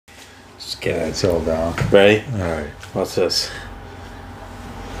Just kidding. Yeah, settle down. Ready? All right. What's this?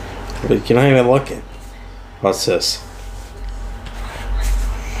 But you're not even looking. What's this?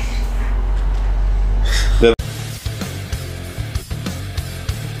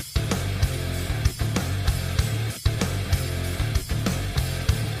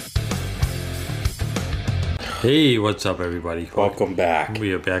 Hey, what's up, everybody? Welcome back.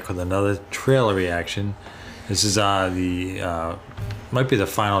 We are back with another trailer reaction. This is might be the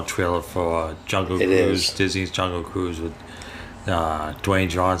final trailer for Jungle Cruise, Disney's Jungle Cruise with Dwayne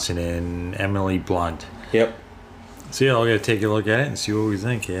Johnson and Emily Blunt. Yep. So yeah, I'm gonna take a look at it and see what we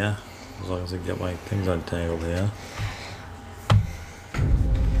think. Yeah, as long as I get my things untangled here.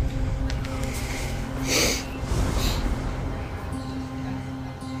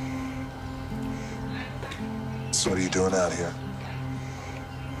 So what are you doing out here?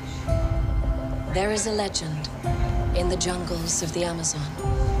 There is a legend in the jungles of the Amazon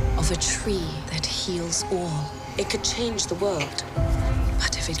of a tree that heals all. It could change the world,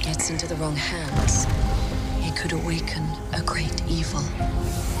 but if it gets into the wrong hands, it could awaken a great evil.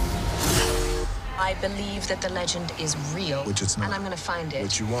 I believe that the legend is real, Which it's not. and I'm gonna find it.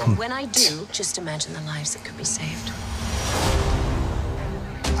 Which you won't. When I do, just imagine the lives that could be saved.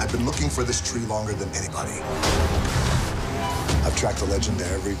 I've been looking for this tree longer than anybody. I've tracked the legend to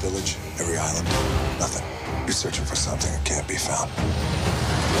every village, every island. Nothing. You're searching for something that can't be found.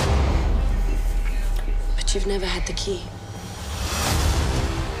 But you've never had the key.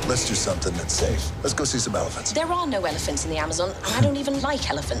 Let's do something that's safe. Let's go see some elephants. There are no elephants in the Amazon, and I don't even like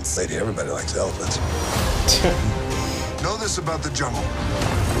elephants. Lady, everybody likes elephants. Know this about the jungle.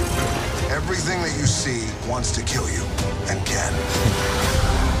 Everything that you see wants to kill you, and can.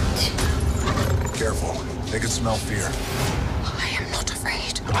 Careful. They can smell fear. I am not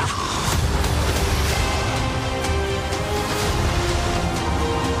afraid.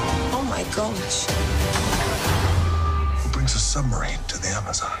 Oh my gosh. Who brings a submarine to the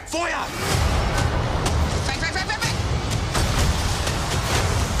Amazon? Feuer!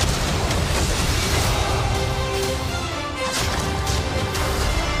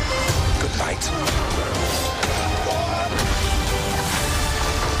 Good night.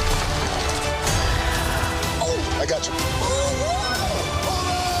 I got you.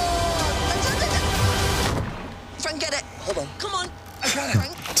 Frank, get it. Hold on. Come on.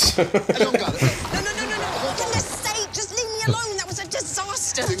 Frank. I don't got it. No. For goodness sake, just leave me alone. That was a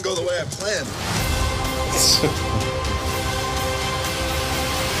disaster. Didn't go the way I planned.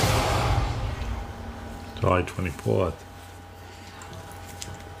 July 24th.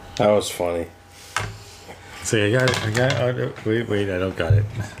 That was funny. See, I got it. Wait, I don't got it.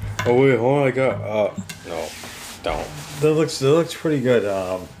 Oh wait, hold on. I got. No, don't. That looks pretty good.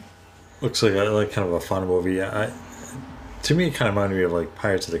 Looks like kind of a fun movie. To me, it kind of reminded me of like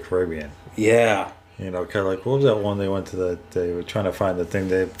Pirates of the Caribbean. Yeah. You know, kind of like, what was that one they went to they were trying to find the thing,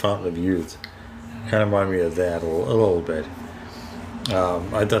 the Fountain of Youth. Kind of reminded me of that a little bit.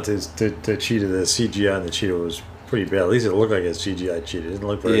 I thought the cheetah, the CGI on the cheetah was pretty bad. At least it looked like a CGI cheetah. It didn't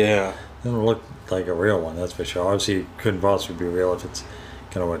look very, didn't look like a real one, that's for sure. Obviously, it couldn't possibly be real if it's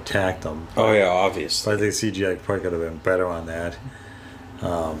going to attack them. Oh yeah, obviously. So I think CGI probably could have been better on that.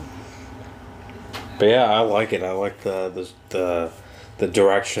 But yeah, I like it. I like the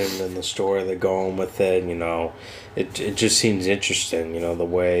direction and the story they're going with it. You know, it just seems interesting. You know, the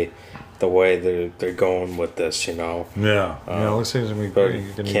way they're going with this. You know. Yeah. It looks like it's gonna be But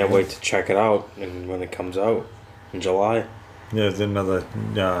great. can't wait to check it out and when it comes out in July. Yeah, there's another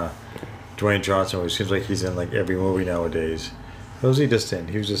Dwayne Johnson, who seems like he's in like every movie nowadays. What was he just in?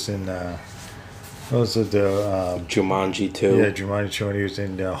 He was just in what was it, Jumanji 2. Yeah, Jumanji 2, and he was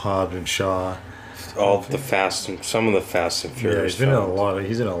in Hobbs and Shaw. All the some of the Fast and Yeah, Furious. he's been in a films. lot.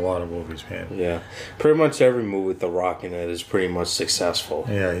 He's in a lot of movies, man. Yeah, pretty much every movie with The Rock in it is pretty much successful.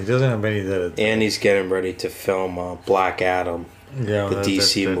 Yeah, he doesn't have many that. And he's getting ready to film Black Adam. Yeah, the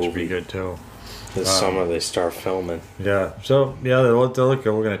DC that movie. should be good too. This summer they start filming. Yeah, so yeah, they look good.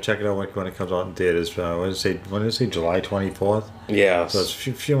 We're gonna check it out when it comes out in theaters. When did it say July 24th? Yeah. So it's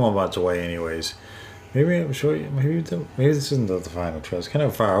a few more months away, anyways. Maybe I'm sure. Maybe this isn't the final trailer. It's kind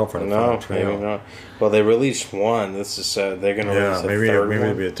of far out for the final trailer. Maybe not. Well, they released one. This is they're gonna release a third maybe one.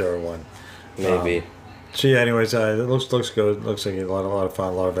 it'll be a third one. Maybe. So yeah, anyways, it looks good. Looks like a lot of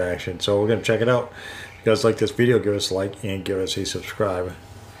fun, a lot of action. So we're gonna check it out. If you guys like this video, give us a like and give us a subscribe.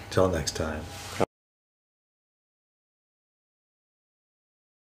 Till next time.